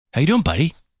How you doing,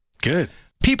 buddy? Good.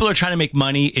 People are trying to make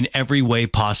money in every way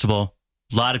possible.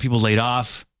 A lot of people laid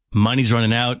off. Money's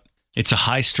running out. It's a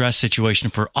high-stress situation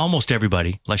for almost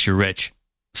everybody, unless you're rich.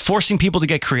 It's forcing people to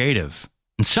get creative.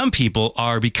 And some people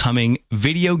are becoming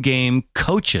video game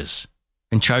coaches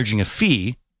and charging a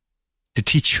fee to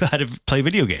teach you how to play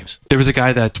video games. There was a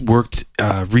guy that worked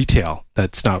retail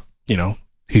that's not,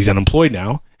 he's unemployed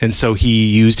now. And so he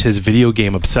used his video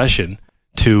game obsession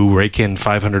to rake in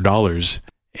 $500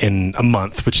 in a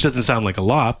month, which doesn't sound like a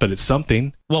lot, but it's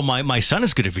something. Well, my son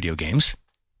is good at video games.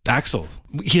 Axel.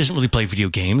 He doesn't really play video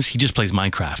games. He just plays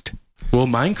Minecraft. Well,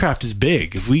 Minecraft is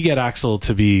big. If we get Axel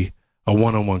to be a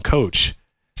one-on-one coach,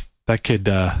 that could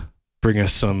bring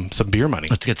us some beer money.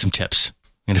 Let's get some tips.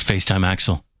 I'm going to FaceTime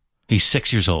Axel. He's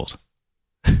 6 years old.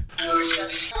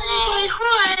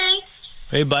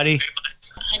 Hey, buddy.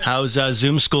 How's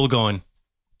Zoom school going?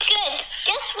 Good.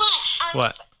 Guess what?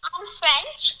 What? On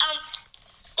French,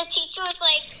 the teacher was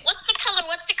like, what's the color?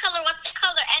 What's the color? What's the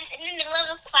color? And in the middle of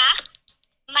the class,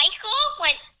 Michael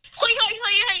went, hoi, hoi,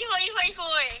 hoi, hoi, hoi, hoi,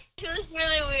 hoi. It was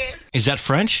really weird. Is that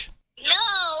French?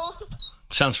 No.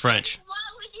 Sounds French. Why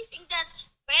would you think that's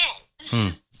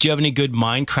French? Do you have any good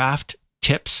Minecraft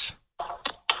tips?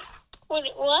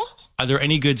 What? Are there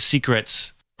any good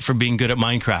secrets for being good at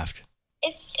Minecraft?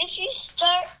 If you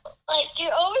start,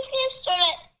 you're always going to start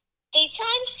at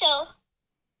daytime, so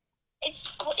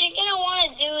what you're going to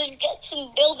want to do is get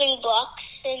some building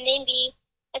blocks and maybe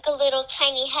like a little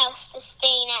tiny house to stay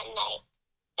in at night.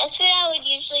 That's what I would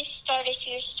usually start if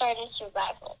you're starting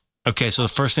survival. Okay, so the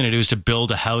first thing to do is to build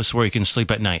a house where you can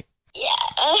sleep at night.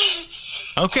 Yeah.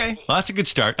 Okay, well, that's a good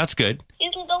start. That's good.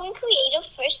 You can go in creative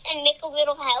first and make a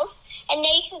little house, and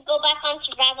then you can go back on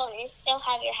survival and you still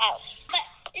have your house. But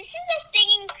this is a thing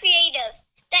in creative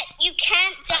that you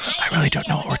can't die. I really don't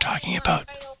know what we're talking about.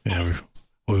 Yeah,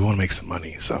 we want to make some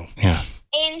money, so. Yeah.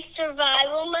 In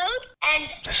survival mode, and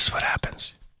This is what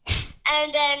happens.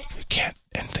 and then We can't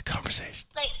end the conversation.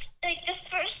 like the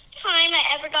first time I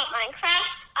ever got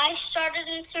Minecraft, I started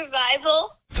in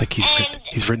survival. It's like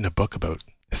he's written a book about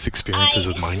his experiences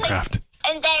with Minecraft.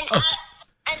 And then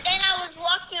I was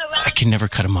walking around. I can never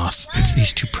cut him off.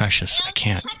 He's too precious. I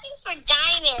can't. Checking for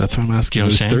diamonds. That's what I'm asking You know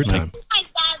you what this I'm third saying? time. My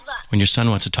bad luck. When your son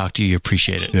wants to talk to you, you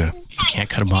appreciate it. Yeah. You can't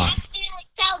cut him I off. accidentally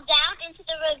fell down into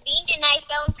the ravine and I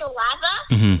fell into lava.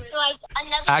 Mhm. So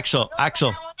another Axel. I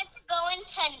wanted to go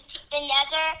into the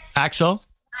nether Axel,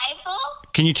 survival.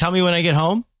 can you tell me when I get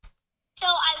home? So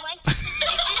I went to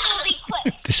this will be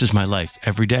quick. This is my life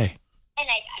every day. And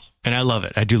I died And I love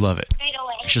it. I do love it. straight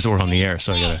away. It's just that we're on the air,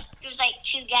 so I gotta... There's like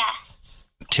 2 ghasts.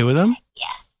 2 of them? Yeah,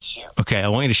 2. Okay, I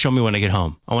want you to show me when I get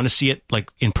home. I want to see it,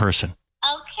 in person.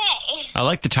 Okay. I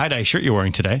like the tie-dye shirt you're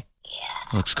wearing today.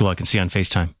 Yeah. Looks cool. I can see on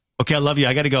FaceTime. Okay, I love you.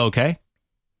 I gotta go, okay?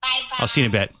 Bye-bye. I'll see you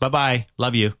in a bit. Bye-bye.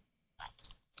 Love you.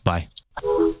 Bye.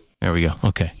 There we go.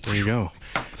 Okay. There you go.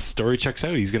 Story checks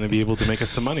out. He's going to be able to make us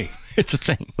some money. It's a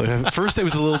thing. Like, at first, it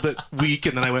was a little bit weak,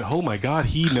 and then I went, oh my God,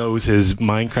 he knows his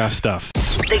Minecraft stuff.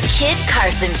 The Kid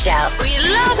Carson Show. We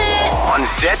love it. On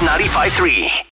Z95.3.